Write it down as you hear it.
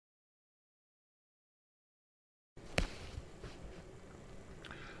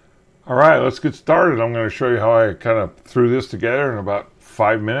All right, let's get started. I'm going to show you how I kind of threw this together in about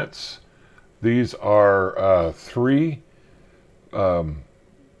 5 minutes. These are three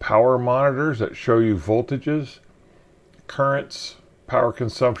power monitors that show you voltages, currents, power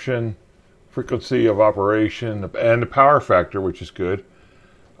consumption, frequency of operation, and the power factor, which is good,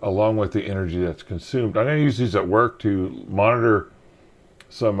 along with the energy that's consumed. I'm going to use these at work to monitor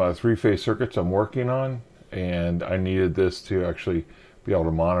some three-phase circuits I'm working on, and I needed this to actually be able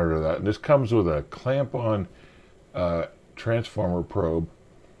to monitor that. And this comes with a clamp-on transformer probe,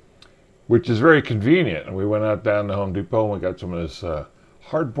 which is very convenient. And we went out down to Home Depot and we got some of this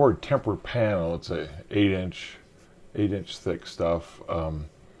hardboard tempered panel. It's a 8-inch thick stuff, and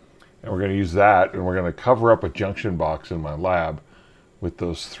we're going to use that, and we're going to cover up a junction box in my lab with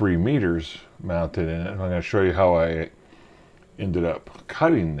those 3 meters mounted in it. And I'm going to show you how I ended up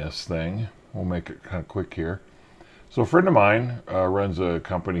cutting this thing. We'll make it kind of quick here. So a friend of mine runs a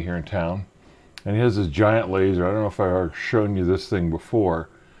company here in town, and he has this giant laser. I don't know if I've ever shown you this thing before,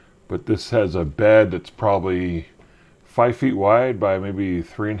 but this has a bed that's probably 5 feet wide by maybe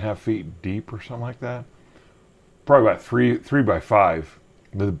 3.5 feet deep or something like that. Probably about 3 by 5.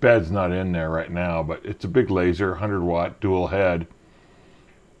 The bed's not in there right now, but it's a big laser, 100 watt dual head.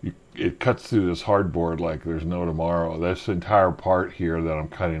 It cuts through this hardboard like there's no tomorrow. This entire part here that I'm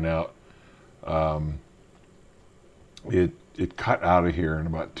cutting out, it cut out of here in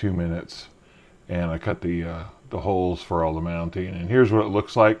about 2 minutes, and I cut the holes for all the mounting. And here's what it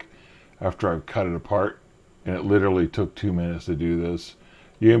looks like after I've cut it apart, and it literally took 2 minutes to do this.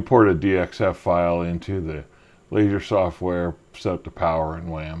 You import a DXF file into the laser software, set up the power,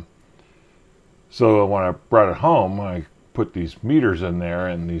 and wham. So when I brought it home, I put these meters in there,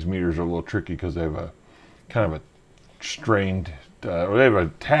 and these meters are a little tricky because they have a kind of a strained, or they have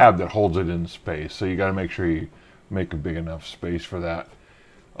a tab that holds it in space. So you got to make sure you make a big enough space for that.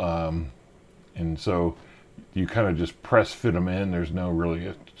 And so you kind of just press fit them in. There's no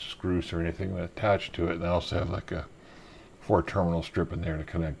really screws or anything attached to it. And I also have like a 4-terminal strip in there to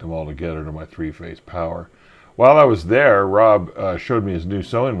connect them all together to my 3-phase power. While I was there, Rob showed me his new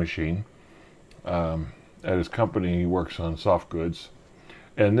sewing machine. At his company, he works on soft goods.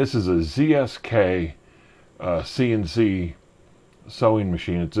 And this is a ZSK CNC sewing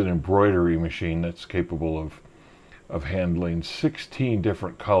machine. It's an embroidery machine that's capable of handling 16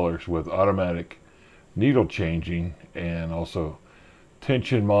 different colors with automatic needle changing, and also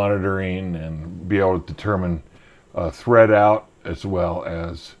tension monitoring, and be able to determine thread out, as well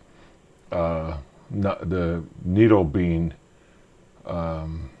as the needle being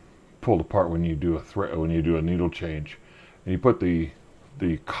pulled apart when you do a needle change. And you put the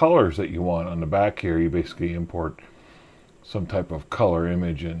colors that you want on the back here. You basically import some type of color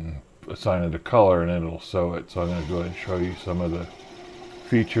image and assign it a color, and then it'll sew it. So I'm going to go ahead and show you some of the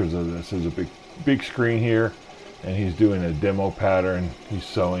features of this. There's a big screen here, and he's doing a demo pattern. He's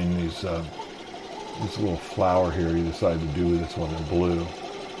sewing this little flower here he decided to do with this one in blue.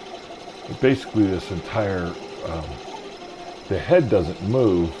 But basically this entire, the head doesn't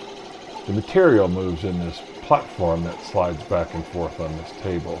move. The material moves in this platform that slides back and forth on this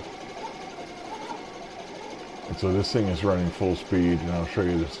table. And so this thing is running full speed, and I'll show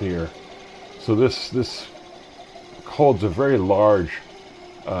you this here. So this holds a very large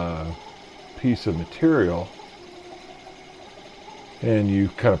piece of material, and you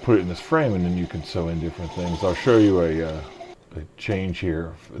kind of put it in this frame, and then you can sew in different things. I'll show you a change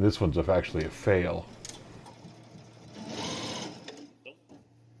here. This one's actually a fail.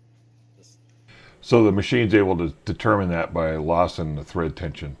 So the machine's able to determine that by loss in the thread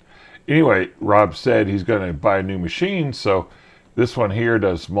tension. Anyway, Rob said he's going to buy a new machine, so this one here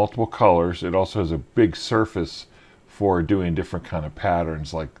does multiple colors. It also has a big surface for doing different kind of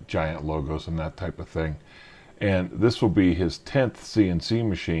patterns, like giant logos and that type of thing. And this will be his 10th CNC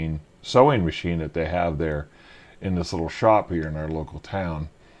machine, sewing machine, that they have there in this little shop here in our local town.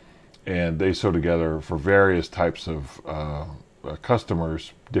 And they sew together for various types of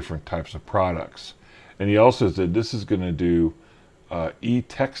customers, different types of products. And he also said this is going to do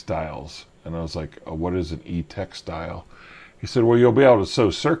E-Textiles. And I was like, oh, what is an E-Textile? He said, well, you'll be able to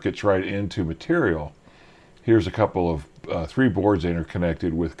sew circuits right into material. Here's a couple of 3 boards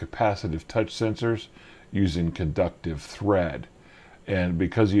interconnected with capacitive touch sensors using conductive thread. And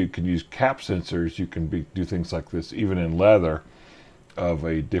because you can use cap sensors, you can do things like this even in leather, of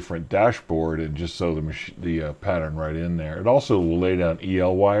a different dashboard, and just sew the pattern right in there. It also will lay down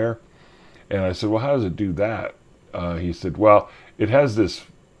EL wire. And I said, well, how does it do that? He said, well, it has this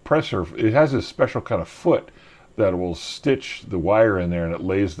special kind of foot that will stitch the wire in there, and it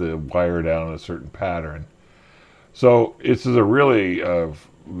lays the wire down in a certain pattern. So it's a really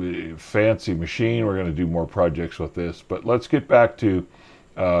fancy machine. We're going to do more projects with this, but let's get back to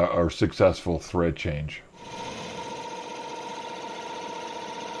our successful thread change.